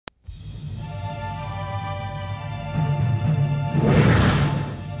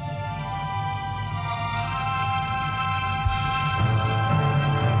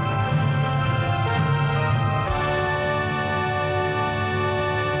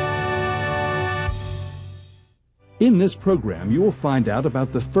In this program, you will find out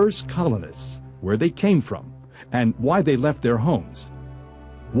about the first colonists, where they came from, and why they left their homes.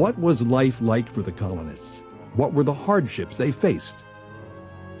 What was life like for the colonists? What were the hardships they faced?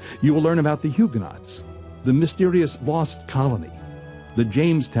 You will learn about the Huguenots, the mysterious lost colony, the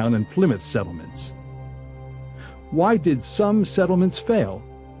Jamestown and Plymouth settlements. Why did some settlements fail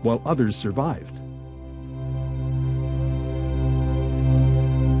while others survived?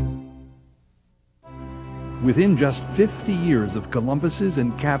 Within just 50 years of Columbus's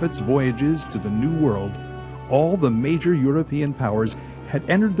and Cabot's voyages to the New World, all the major European powers had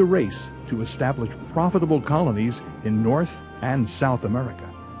entered the race to establish profitable colonies in North and South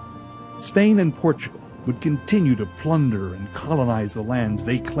America. Spain and Portugal would continue to plunder and colonize the lands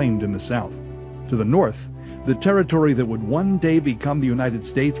they claimed in the South. To the north, the territory that would one day become the United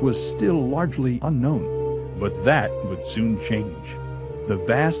States was still largely unknown, but that would soon change. The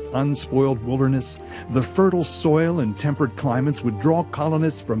vast, unspoiled wilderness, the fertile soil and temperate climates would draw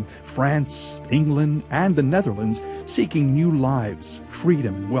colonists from France, England, and the Netherlands seeking new lives,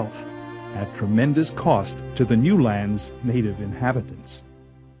 freedom, and wealth, at tremendous cost to the new land's native inhabitants.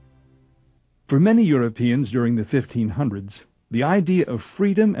 For many Europeans during the 1500s, the idea of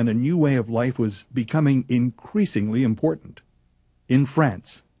freedom and a new way of life was becoming increasingly important. In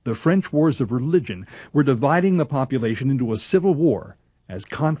France, the French wars of religion were dividing the population into a civil war as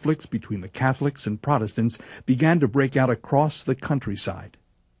conflicts between the Catholics and Protestants began to break out across the countryside.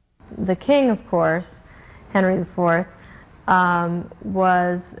 The king, of course, Henry IV,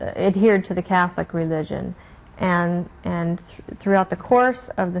 was adhered to the Catholic religion, and throughout the course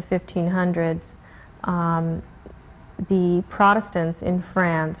of the 1500s, the Protestants in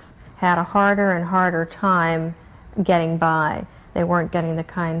France had a harder and harder time getting by. They weren't getting the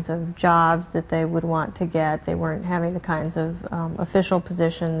kinds of jobs that they would want to get. They weren't having the kinds of official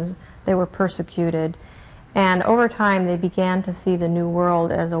positions. They were persecuted. And over time, they began to see the New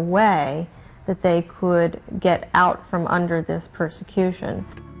World as a way that they could get out from under this persecution.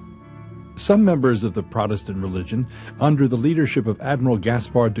 Some members of the Protestant religion, under the leadership of Admiral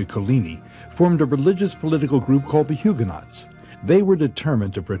Gaspard de Coligny, formed a religious political group called the Huguenots. They were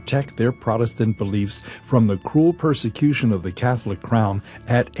determined to protect their Protestant beliefs from the cruel persecution of the Catholic crown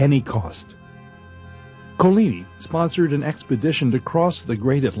at any cost. Coligny sponsored an expedition to cross the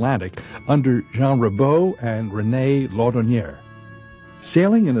Great Atlantic under Jean Ribaut and René Laudonnière.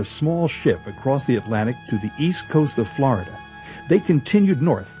 Sailing in a small ship across the Atlantic to the east coast of Florida, they continued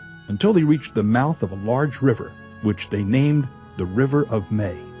north until they reached the mouth of a large river, which they named the River of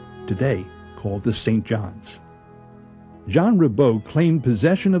May, today called the St. John's. Jean Ribaut claimed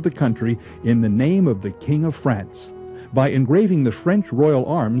possession of the country in the name of the King of France by engraving the French royal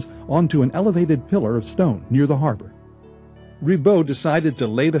arms onto an elevated pillar of stone near the harbor. Ribaut decided to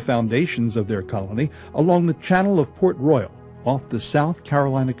lay the foundations of their colony along the channel of Port Royal off the South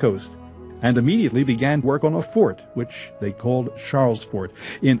Carolina coast, and immediately began work on a fort, which they called Charles Fort,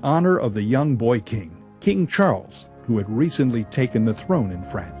 in honor of the young boy king, King Charles, who had recently taken the throne in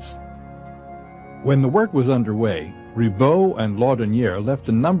France. When the work was underway, Ribaut and Laudonnière left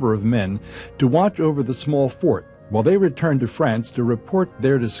a number of men to watch over the small fort while they returned to France to report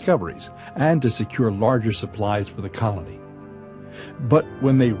their discoveries and to secure larger supplies for the colony. But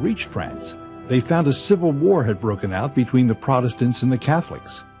when they reached France, they found a civil war had broken out between the Protestants and the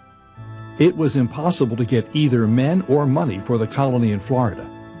Catholics. It was impossible to get either men or money for the colony in Florida.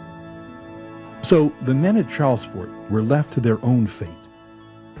 So the men at Charles Fort were left to their own fate.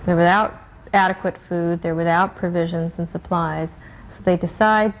 They're without adequate food, they're without provisions and supplies, so they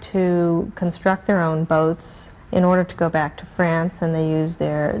decide to construct their own boats in order to go back to France, and they use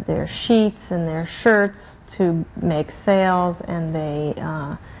their sheets and their shirts to make sails, and they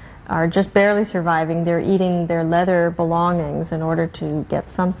are just barely surviving. They're eating their leather belongings in order to get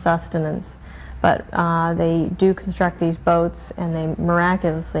some sustenance, but they do construct these boats, and they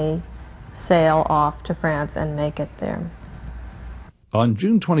miraculously sail off to France and make it there. On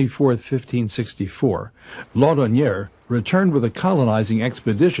June 24, 1564, Laudonnière returned with a colonizing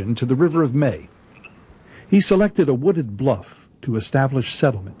expedition to the River of May. He selected a wooded bluff to establish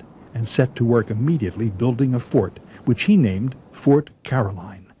settlement and set to work immediately building a fort, which he named Fort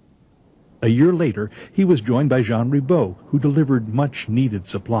Caroline. A year later, he was joined by Jean Ribaut, who delivered much-needed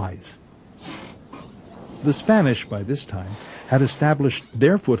supplies. The Spanish, by this time, had established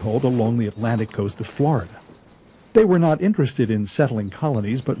their foothold along the Atlantic coast of Florida. They were not interested in settling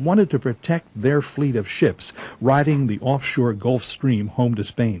colonies, but wanted to protect their fleet of ships riding the offshore Gulf Stream home to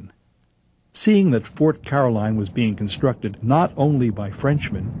Spain. Seeing that Fort Caroline was being constructed not only by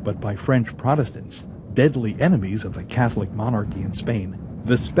Frenchmen, but by French Protestants, deadly enemies of the Catholic monarchy in Spain,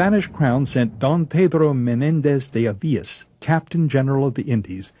 The Spanish crown sent Don Pedro Menendez de Avillas, Captain General of the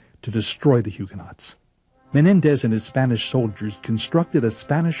Indies, to destroy the Huguenots. Menendez and his Spanish soldiers constructed a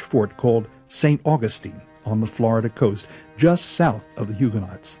Spanish fort called St. Augustine on the Florida coast, just south of the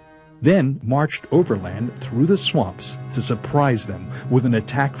Huguenots, then marched overland through the swamps to surprise them with an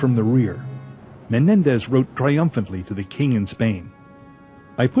attack from the rear. Menendez wrote triumphantly to the king in Spain,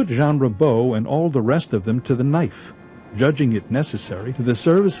 "I put Jean Ribault and all the rest of them to the knife, judging it necessary to the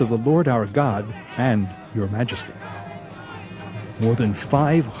service of the Lord our God and your Majesty." More than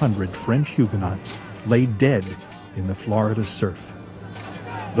 500 French Huguenots lay dead in the Florida surf.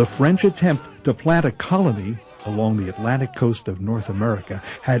 The French attempt to plant a colony along the Atlantic coast of North America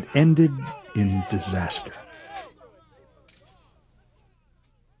had ended in disaster.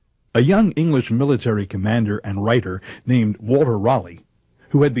 A young English military commander and writer named Walter Raleigh,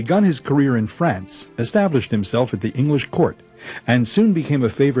 who had begun his career in France, established himself at the English court and soon became a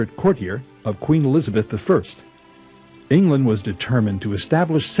favorite courtier of Queen Elizabeth I. England was determined to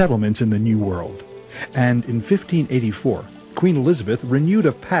establish settlements in the New World, and in 1584, Queen Elizabeth renewed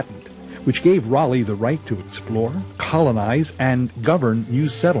a patent which gave Raleigh the right to explore, colonize, and govern new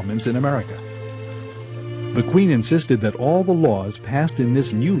settlements in America. The Queen insisted that all the laws passed in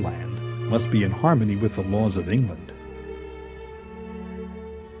this new land must be in harmony with the laws of England.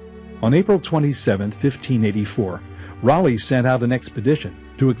 On April 27, 1584, Raleigh sent out an expedition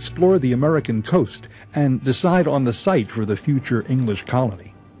to explore the American coast and decide on the site for the future English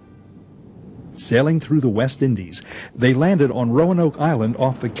colony. Sailing through the West Indies, they landed on Roanoke Island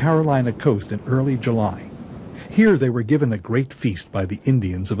off the Carolina coast in early July. Here they were given a great feast by the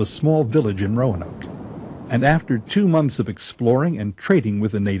Indians of a small village in Roanoke. And after 2 months of exploring and trading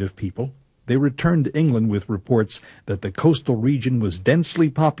with the native people, they returned to England with reports that the coastal region was densely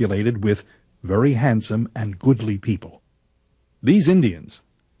populated with very handsome and goodly people. These Indians,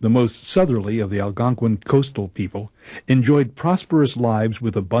 the most southerly of the Algonquin coastal people, enjoyed prosperous lives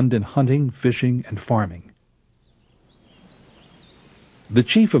with abundant hunting, fishing, and farming. The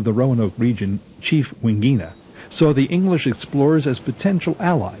chief of the Roanoke region, Chief Wingina, saw the English explorers as potential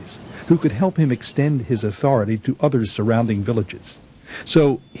allies who could help him extend his authority to other surrounding villages.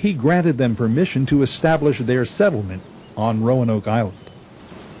 So he granted them permission to establish their settlement on Roanoke Island.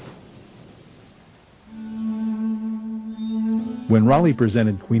 When Raleigh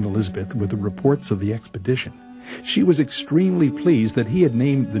presented Queen Elizabeth with the reports of the expedition, she was extremely pleased that he had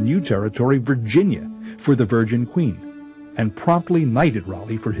named the new territory Virginia for the Virgin Queen, and promptly knighted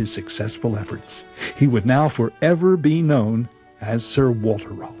Raleigh for his successful efforts. He would now forever be known as Sir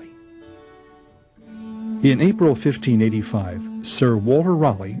Walter Raleigh. In April 1585, Sir Walter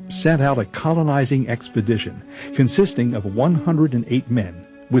Raleigh sent out a colonizing expedition consisting of 108 men,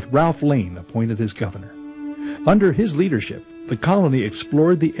 with Ralph Lane appointed as governor. Under his leadership, the colony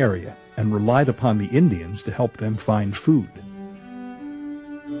explored the area and relied upon the Indians to help them find food.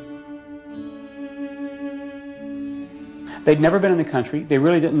 They'd never been in the country. They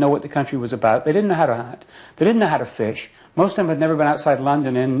really didn't know what the country was about. They didn't know how to hunt. They didn't know how to fish. Most of them had never been outside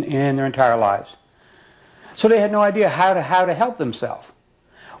London in their entire lives. So they had no idea how to help themselves.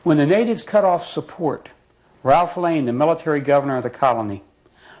 When the natives cut off support, Ralph Lane, the military governor of the colony,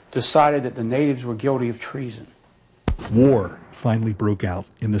 decided that the natives were guilty of treason. War finally broke out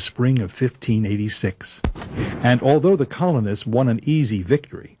in the spring of 1586. And although the colonists won an easy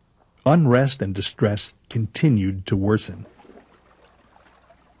victory, unrest and distress continued to worsen.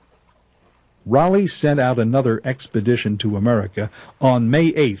 Raleigh sent out another expedition to America on May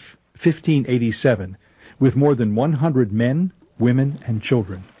 8, 1587, with more than 100 men, women, and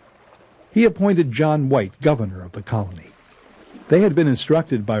children. He appointed John White governor of the colony. They had been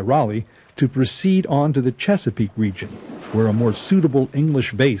instructed by Raleigh to proceed on to the Chesapeake region, where a more suitable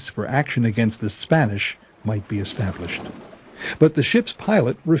English base for action against the Spanish might be established. But the ship's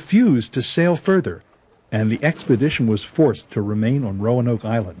pilot refused to sail further, and the expedition was forced to remain on Roanoke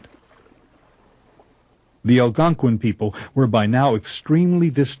Island. The Algonquin people were by now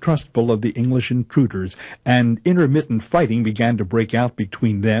extremely distrustful of the English intruders, and intermittent fighting began to break out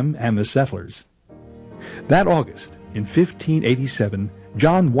between them and the settlers. That August, in 1587,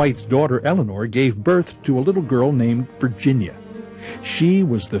 John White's daughter Eleanor gave birth to a little girl named Virginia. She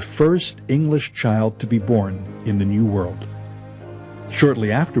was the first English child to be born in the New World.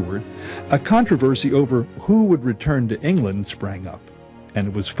 Shortly afterward, a controversy over who would return to England sprang up, and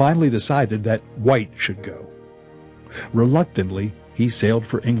it was finally decided that White should go. Reluctantly, he sailed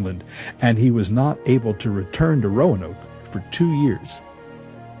for England, and he was not able to return to Roanoke for 2 years.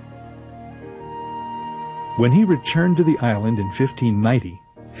 When he returned to the island in 1590,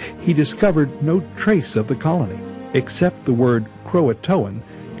 he discovered no trace of the colony, except the word Croatoan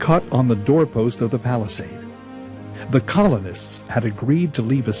cut on the doorpost of the palisade. The colonists had agreed to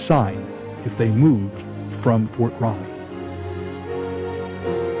leave a sign if they moved from Fort Raleigh.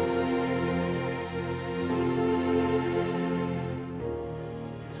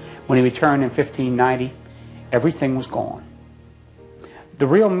 When he returned in 1590, everything was gone. The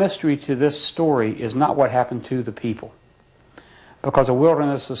real mystery to this story is not what happened to the people, because a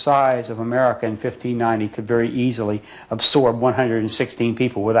wilderness the size of America in 1590 could very easily absorb 116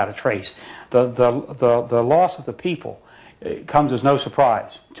 people without a trace. The loss of the people comes as no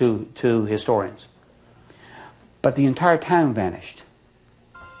surprise to historians. But the entire town vanished.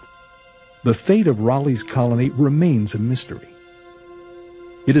 The fate of Raleigh's colony remains a mystery.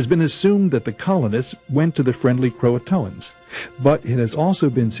 It has been assumed that the colonists went to the friendly Croatoans, but it has also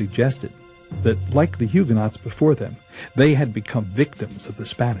been suggested that, like the Huguenots before them, they had become victims of the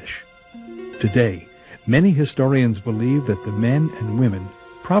Spanish. Today, many historians believe that the men and women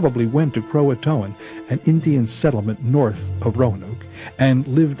probably went to Croatoan, an Indian settlement north of Roanoke, and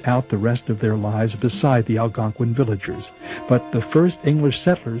lived out the rest of their lives beside the Algonquin villagers. But the first English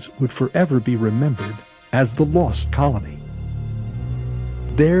settlers would forever be remembered as the lost colony.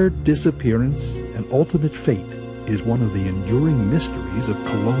 Their disappearance and ultimate fate is one of the enduring mysteries of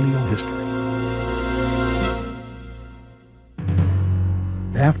colonial history.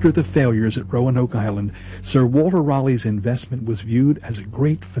 After the failures at Roanoke Island, Sir Walter Raleigh's investment was viewed as a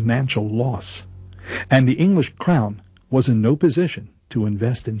great financial loss, and the English crown was in no position to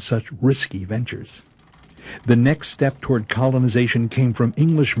invest in such risky ventures. The next step toward colonization came from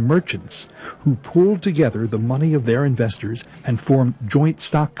English merchants who pooled together the money of their investors and formed joint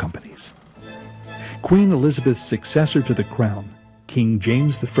stock companies. Queen Elizabeth's successor to the crown, King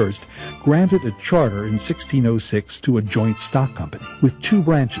James I, granted a charter in 1606 to a joint stock company with two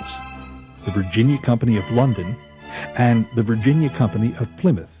branches, the Virginia Company of London and the Virginia Company of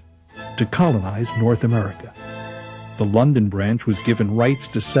Plymouth, to colonize North America. The London branch was given rights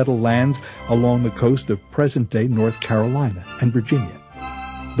to settle lands along the coast of present-day North Carolina and Virginia.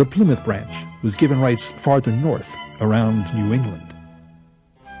 The Plymouth branch was given rights farther north around New England.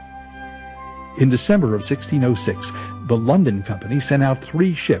 In December of 1606, the London Company sent out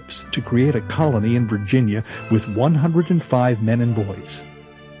 3 ships to create a colony in Virginia with 105 men and boys.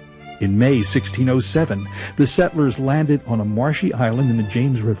 In May 1607, the settlers landed on a marshy island in the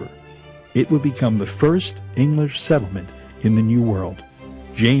James River. It would become the first English settlement in the New World,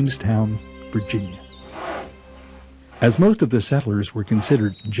 Jamestown, Virginia. As most of the settlers were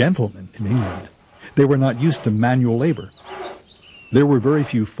considered gentlemen in England, they were not used to manual labor. There were very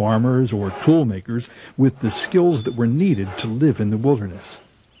few farmers or tool makers with the skills that were needed to live in the wilderness.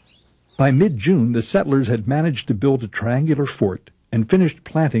 By mid-June, the settlers had managed to build a triangular fort and finished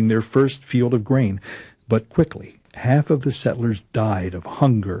planting their first field of grain, but quickly, half of the settlers died of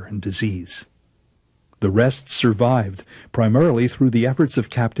hunger and disease. The rest survived, primarily through the efforts of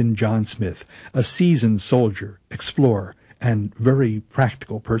Captain John Smith, a seasoned soldier, explorer, and very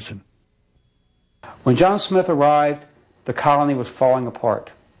practical person. When John Smith arrived, the colony was falling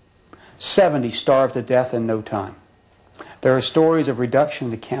apart. 70 starved to death in no time. There are stories of reduction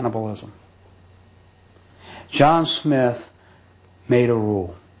to cannibalism. John Smith made a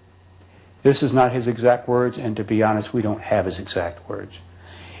rule. This is not his exact words, and to be honest, we don't have his exact words.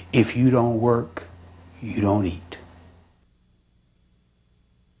 If you don't work, you don't eat.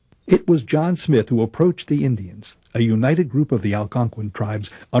 It was John Smith who approached the Indians, a united group of the Algonquin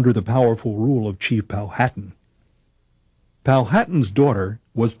tribes under the powerful rule of Chief Powhatan. Powhatan's daughter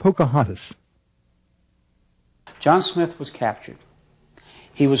was Pocahontas. John Smith was captured.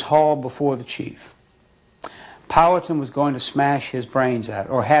 He was hauled before the chief. Powhatan was going to smash his brains out,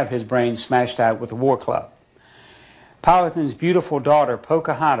 or have his brains smashed out with a war club. Powhatan's beautiful daughter,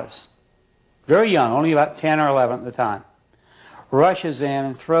 Pocahontas, very young, only about 10 or 11 at the time, rushes in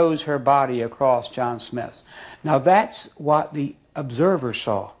and throws her body across John Smith's. Now that's what the observers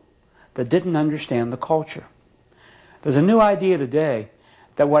saw that didn't understand the culture. There's a new idea today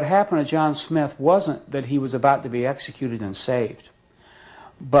that what happened to John Smith wasn't that he was about to be executed and saved,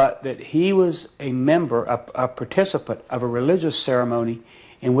 but that he was a member, a participant of a religious ceremony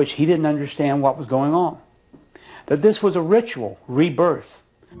in which he didn't understand what was going on. That this was a ritual rebirth.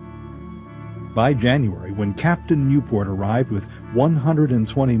 By January, when Captain Newport arrived with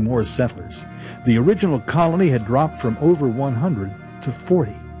 120 more settlers, the original colony had dropped from over 100 to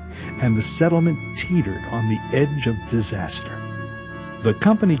 40, and the settlement teetered on the edge of disaster. The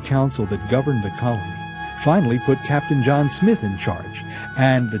company council that governed the colony finally put Captain John Smith in charge,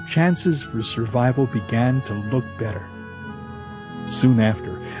 and the chances for survival began to look better. Soon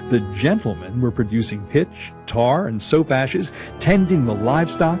after, the gentlemen were producing pitch, tar, and soap ashes, tending the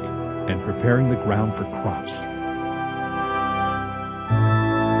livestock, and preparing the ground for crops.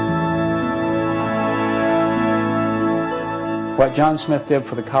 What John Smith did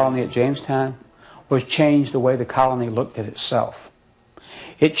for the colony at Jamestown was change the way the colony looked at itself.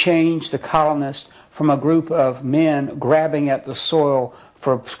 It changed the colonists from a group of men grabbing at the soil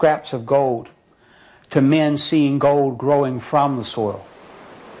for scraps of gold to men seeing gold growing from the soil.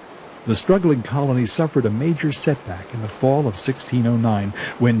 The struggling colony suffered a major setback in the fall of 1609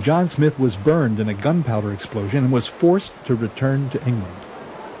 when John Smith was burned in a gunpowder explosion and was forced to return to England.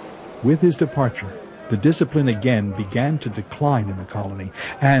 With his departure, the discipline again began to decline in the colony,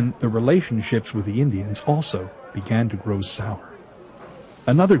 and the relationships with the Indians also began to grow sour.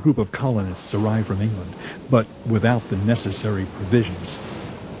 Another group of colonists arrived from England, but without the necessary provisions.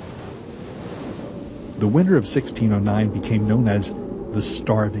 The winter of 1609 became known as the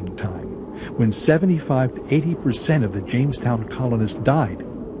Starving Time, when 75 to 80% of the Jamestown colonists died,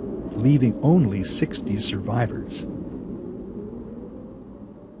 leaving only 60 survivors.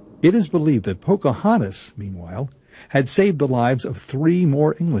 It is believed that Pocahontas, meanwhile, had saved the lives of 3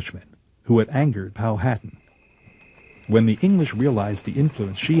 more Englishmen who had angered Powhatan. When the English realized the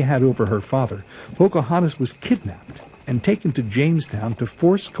influence she had over her father, Pocahontas was kidnapped and taken to Jamestown to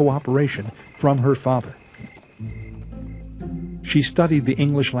force cooperation from her father. She studied the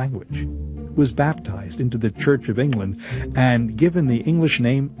English language, was baptized into the Church of England, and given the English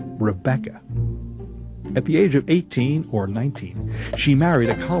name Rebecca. At the age of 18 or 19, she married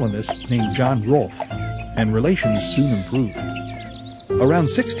a colonist named John Rolfe, and relations soon improved. Around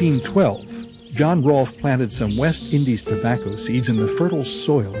 1612, John Rolfe planted some West Indies tobacco seeds in the fertile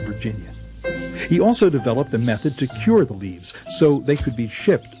soil of Virginia. He also developed a method to cure the leaves so they could be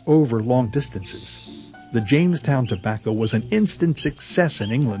shipped over long distances. The Jamestown tobacco was an instant success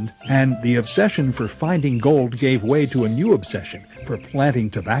in England, and the obsession for finding gold gave way to a new obsession for planting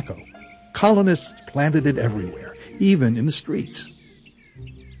tobacco. Colonists planted it everywhere, even in the streets.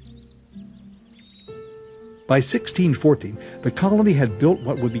 By 1614, the colony had built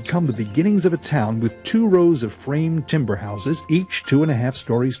what would become the beginnings of a town with 2 rows of framed timber houses, each 2.5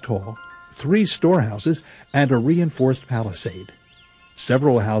 stories tall, 3 storehouses, and a reinforced palisade.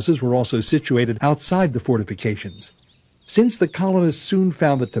 Several houses were also situated outside the fortifications. Since the colonists soon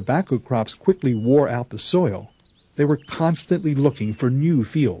found that tobacco crops quickly wore out the soil, they were constantly looking for new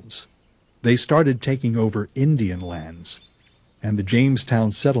fields. They started taking over Indian lands, and the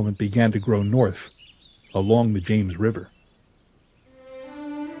Jamestown settlement began to grow north along the James River.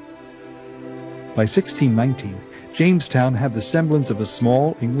 By 1619, Jamestown had the semblance of a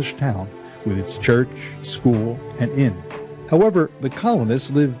small English town with its church, school, and inn. However, the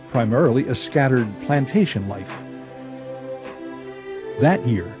colonists lived primarily a scattered plantation life. That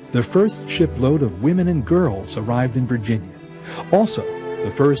year, the first shipload of women and girls arrived in Virginia. Also,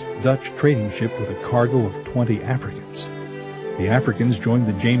 the first Dutch trading ship with a cargo of 20 Africans. The Africans joined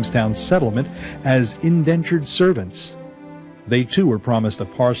the Jamestown settlement as indentured servants. They too were promised a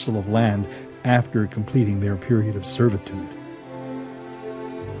parcel of land after completing their period of servitude.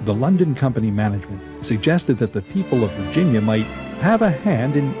 The London Company management suggested that the people of Virginia might have a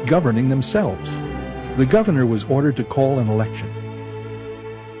hand in governing themselves. The governor was ordered to call an election.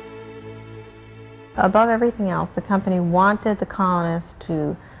 Above everything else, the company wanted the colonists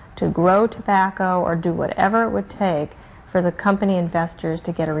to grow tobacco or do whatever it would take for the company investors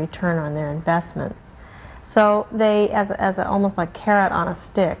to get a return on their investments. So they, as almost like carrot on a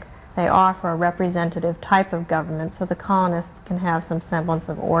stick, they offer a representative type of government so the colonists can have some semblance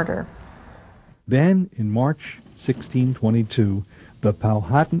of order. Then, in March 1622, the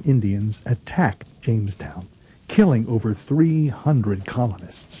Powhatan Indians attacked Jamestown, killing over 300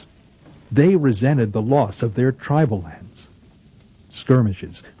 colonists. They resented the loss of their tribal lands.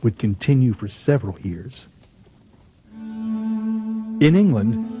 Skirmishes would continue for several years. In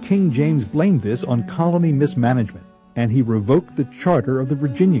England, King James blamed this on colony mismanagement, and he revoked the charter of the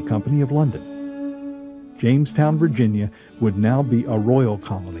Virginia Company of London. Jamestown, Virginia would now be a royal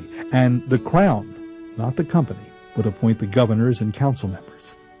colony, and the Crown, not the company, would appoint the governors and council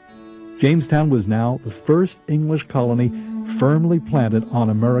members. Jamestown was now the first English colony firmly planted on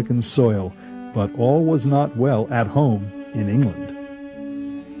American soil, but all was not well at home in England.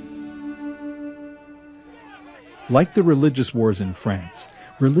 Like the religious wars in France,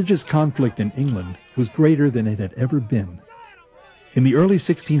 religious conflict in England was greater than it had ever been. In the early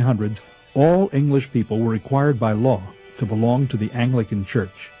 1600s, all English people were required by law to belong to the Anglican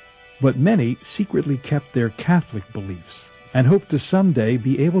Church, but many secretly kept their Catholic beliefs and hoped to someday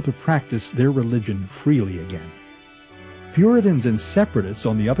be able to practice their religion freely again. Puritans and separatists,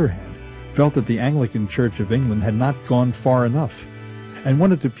 on the other hand, felt that the Anglican Church of England had not gone far enough and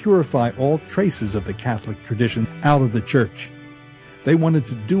wanted to purify all traces of the Catholic tradition out of the church. They wanted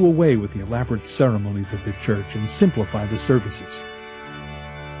to do away with the elaborate ceremonies of the church and simplify the services.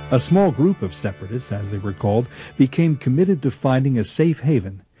 A small group of separatists, as they were called, became committed to finding a safe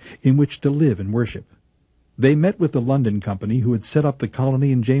haven in which to live and worship. They met with the London Company, who had set up the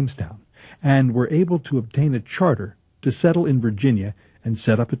colony in Jamestown, and were able to obtain a charter to settle in Virginia and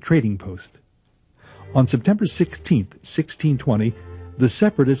set up a trading post. On September 16, 1620, the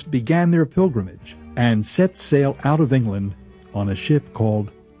separatists began their pilgrimage and set sail out of England on a ship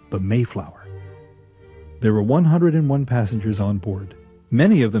called the Mayflower. There were 101 passengers on board,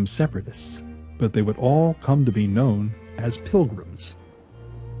 many of them separatists, but they would all come to be known as pilgrims.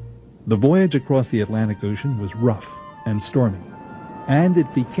 The voyage across the Atlantic Ocean was rough and stormy, and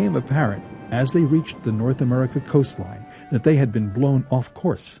it became apparent as they reached the North America coastline that they had been blown off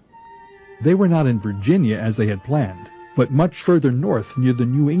course. They were not in Virginia as they had planned, but much further north near the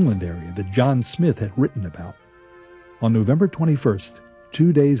New England area that John Smith had written about. On November 21st,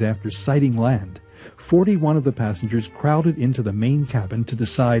 2 days after sighting land, 41 of the passengers crowded into the main cabin to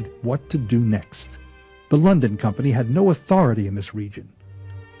decide what to do next. The London Company had no authority in this region.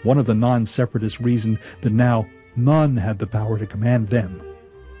 One of the non-separatists reasoned that now none had the power to command them.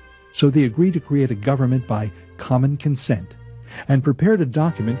 So they agreed to create a government by common consent and prepared a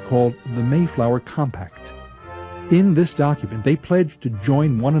document called the Mayflower Compact. In this document, they pledged to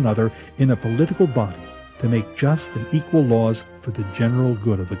join one another in a political body to make just and equal laws for the general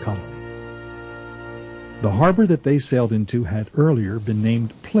good of the colony. The harbor that they sailed into had earlier been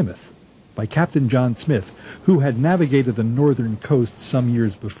named Plymouth by Captain John Smith, who had navigated the northern coast some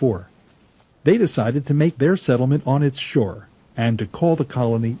years before. They decided to make their settlement on its shore and to call the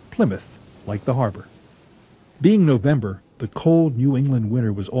colony Plymouth, like the harbor. Being November, the cold New England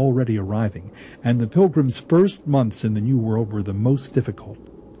winter was already arriving, and the Pilgrims' first months in the New World were the most difficult.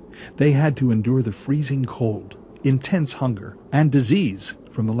 They had to endure the freezing cold, intense hunger, and disease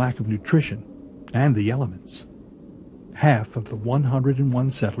from the lack of nutrition and the elements. Half of the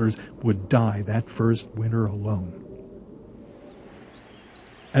 101 settlers would die that first winter alone.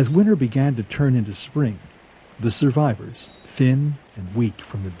 As winter began to turn into spring, the survivors, thin and weak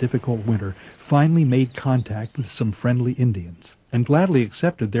from the difficult winter, finally made contact with some friendly Indians and gladly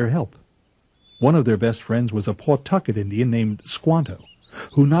accepted their help. One of their best friends was a Pawtucket Indian named Squanto,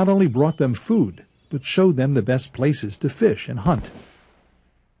 who not only brought them food, but showed them the best places to fish and hunt.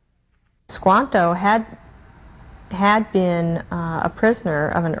 Squanto had been a prisoner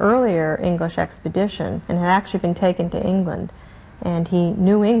of an earlier English expedition and had actually been taken to England, and he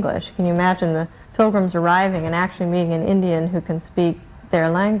knew English. Can you imagine the Pilgrims arriving and actually meeting an Indian who can speak their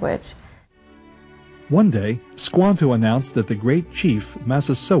language? One day, Squanto announced that the great chief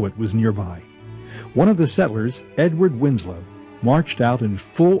Massasoit was nearby. One of the settlers, Edward Winslow, marched out in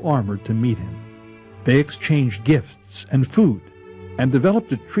full armor to meet him. They exchanged gifts and food and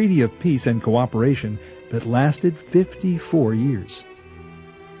developed a treaty of peace and cooperation that lasted 54 years.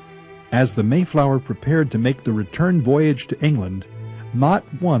 As the Mayflower prepared to make the return voyage to England, not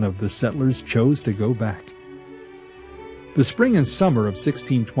one of the settlers chose to go back. The spring and summer of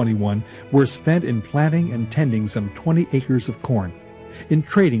 1621 were spent in planting and tending some 20 acres of corn, in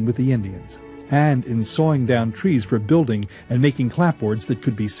trading with the Indians, and in sawing down trees for building and making clapboards that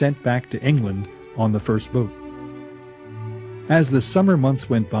could be sent back to England on the first boat. As the summer months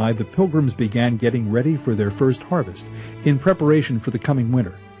went by, the Pilgrims began getting ready for their first harvest in preparation for the coming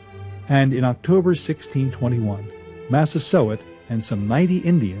winter. And in October 1621, Massasoit and some 90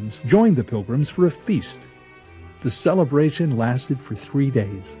 Indians joined the Pilgrims for a feast. The celebration lasted for 3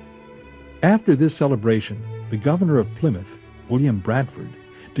 days. After this celebration, the governor of Plymouth, William Bradford,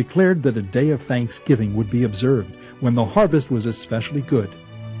 declared that a day of thanksgiving would be observed when the harvest was especially good.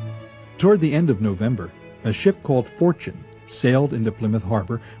 Toward the end of November, a ship called Fortune sailed into Plymouth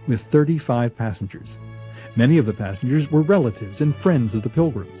Harbor with 35 passengers. Many of the passengers were relatives and friends of the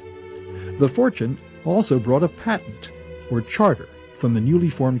Pilgrims. The Fortune also brought a patent, or charter, from the newly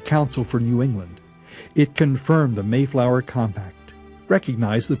formed Council for New England. It confirmed the Mayflower Compact,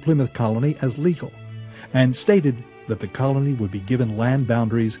 recognized the Plymouth colony as legal, and stated that the colony would be given land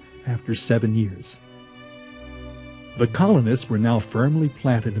boundaries after 7 years. The colonists were now firmly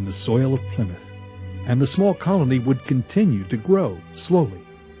planted in the soil of Plymouth, and the small colony would continue to grow slowly.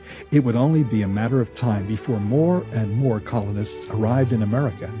 It would only be a matter of time before more and more colonists arrived in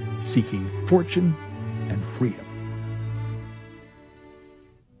America seeking fortune and freedom.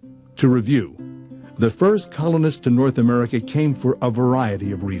 To review, the first colonists to North America came for a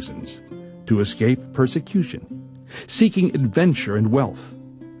variety of reasons: to escape persecution, seeking adventure and wealth,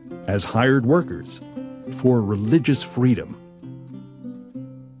 as hired workers for religious freedom.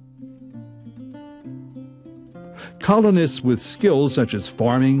 Colonists with skills such as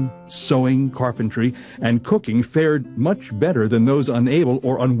farming, sewing, carpentry, and cooking fared much better than those unable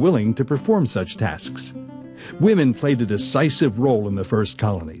or unwilling to perform such tasks. Women played a decisive role in the first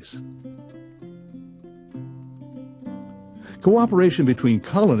colonies. Cooperation between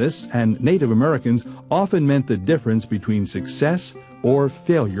colonists and Native Americans often meant the difference between success or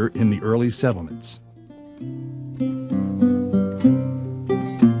failure in the early settlements.